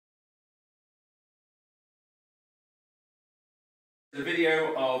The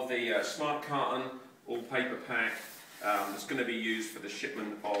video of the smart carton all paper pack that's going to be used for the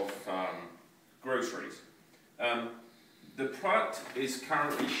shipment of groceries. The product is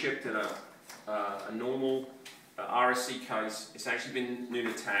currently shipped in a normal RSC case. It's actually been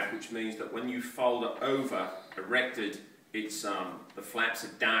Nunatab, which means that when you fold it over, erected, it's the flaps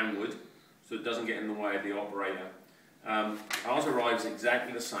are downward, so it doesn't get in the way of the operator. Ours arrives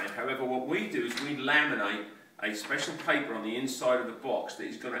exactly the same. However, what we do is we laminate a special paper on the inside of the box that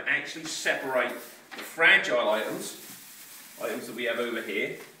is going to actually separate the fragile items that we have over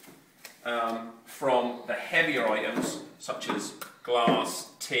here, from the heavier items such as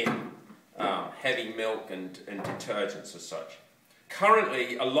glass, tin, heavy milk and detergents as such.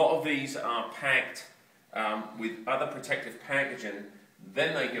 Currently, a lot of these are packed with other protective packaging,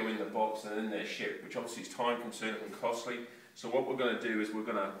 then they go in the box and then they're shipped, which obviously is time consuming and costly. So what we're going to do is we're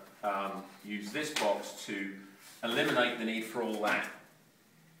going to use this box to eliminate the need for all that.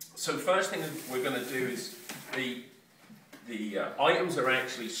 So first thing we're going to do is the items are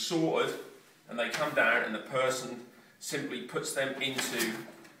actually sorted and they come down and the person simply puts them into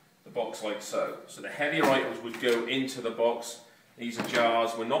the box like so. So the heavier items would go into the box. These are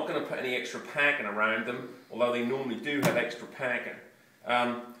jars. We're not going to put any extra packing around them, although they normally do have extra packing.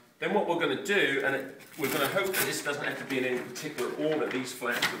 Then what we're going to do, and we're going to hope that this doesn't have to be in any particular order, these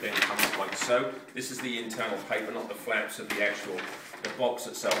flaps would then come up like so. This is the internal paper, not the flaps of the box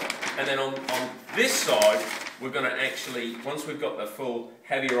itself. And then on this side, we're going to actually, once we've got the full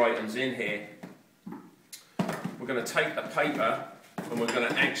heavier items in here, we're going to take the paper and we're going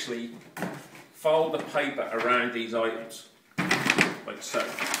to actually fold the paper around these items, like so.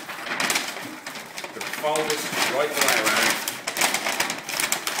 We're going to fold this right the way around.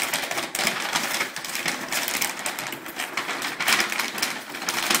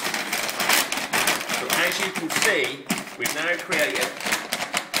 As you can see, we've now created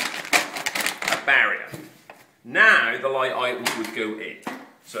a barrier. Now the light items would go in.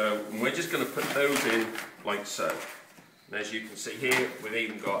 So we're just going to put those in like so. And as you can see here, we've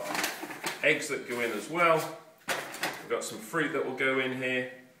even got eggs that go in as well. We've got some fruit that will go in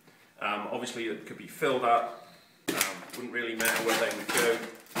here. Obviously it could be filled up. Wouldn't really matter where they would go.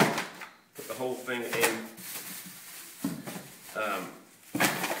 Put the whole thing in.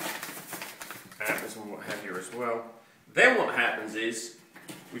 Apples and what have you as well. Then what happens is,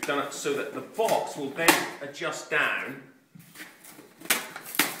 we've done it so that the box will then adjust down.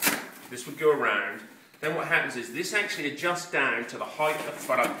 This would go around. Then what happens is, this actually adjusts down to the height of the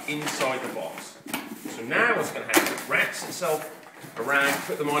product inside the box. So now what's going to happen, it wraps itself around,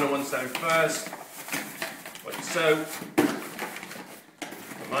 put the minor ones down first, like so.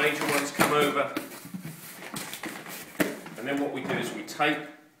 The major ones come over. And then what we do is we tape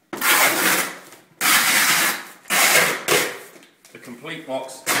the complete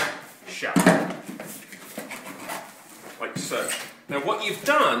box shut, like so. Now what you've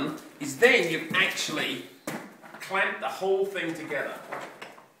done is then you've actually clamped the whole thing together.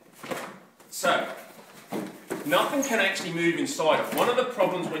 So, nothing can actually move inside it. One of the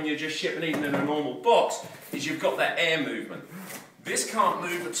problems when you're just shipping even in a normal box is you've got that air movement. This can't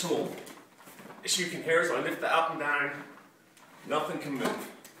move at all. As you can hear as I lift it up and down, nothing can move.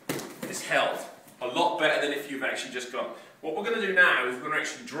 It's held. A lot better than if you've actually just got... What we're going to do now is we're going to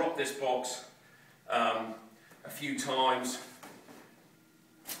actually drop this box a few times.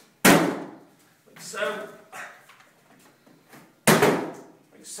 Like so.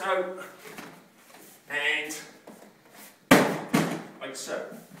 Like so. And like so.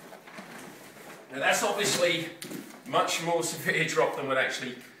 Now that's obviously much more severe drop than would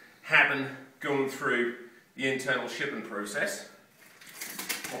actually happen going through the internal shipping process.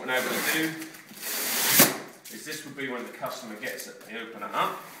 What we're now going to do is this would be when the customer gets it. They open it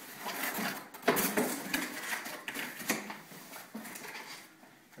up.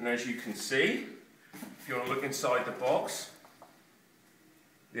 And as you can see, if you want to look inside the box,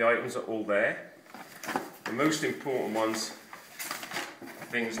 the items are all there. The most important ones are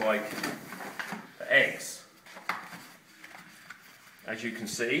things like the eggs. As you can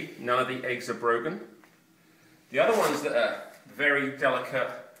see, none of the eggs are broken. The other ones that are very delicate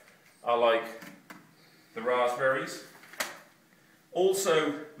are like the raspberries.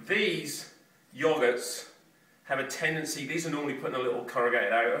 Also, these yogurts have a tendency, these are normally put in a little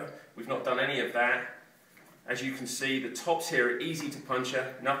corrugated outer. We've not done any of that. As you can see, the tops here are easy to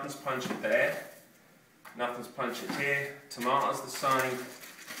puncture. Nothing's punctured there. Nothing's punctured here. Tomatoes the same.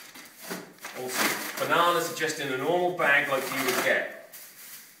 Also, bananas are just in a normal bag like you would get.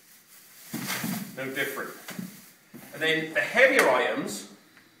 No different. And then the heavier items,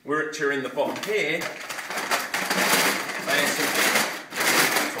 which are in the bottom here, they are simply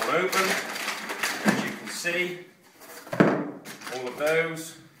open. As you can see, all of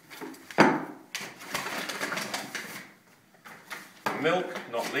those. The milk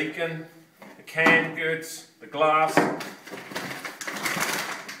not leaking, the canned goods, the glass,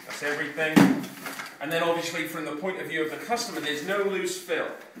 that's everything. And then obviously from the point of view of the customer, there's no loose fill.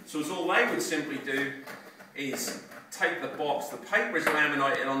 So all they would simply do is take the box, the paper is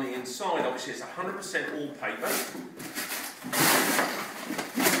laminated on the inside, obviously it's 100% all paper.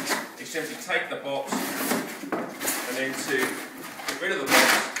 You simply take the box and then to get rid of the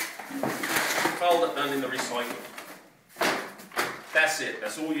box, fold it down in the recycling. That's it,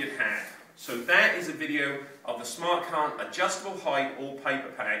 that's all you'd have. So that is a video of the Smart Karton adjustable height all paper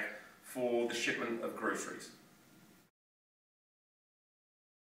pack for the shipment of groceries.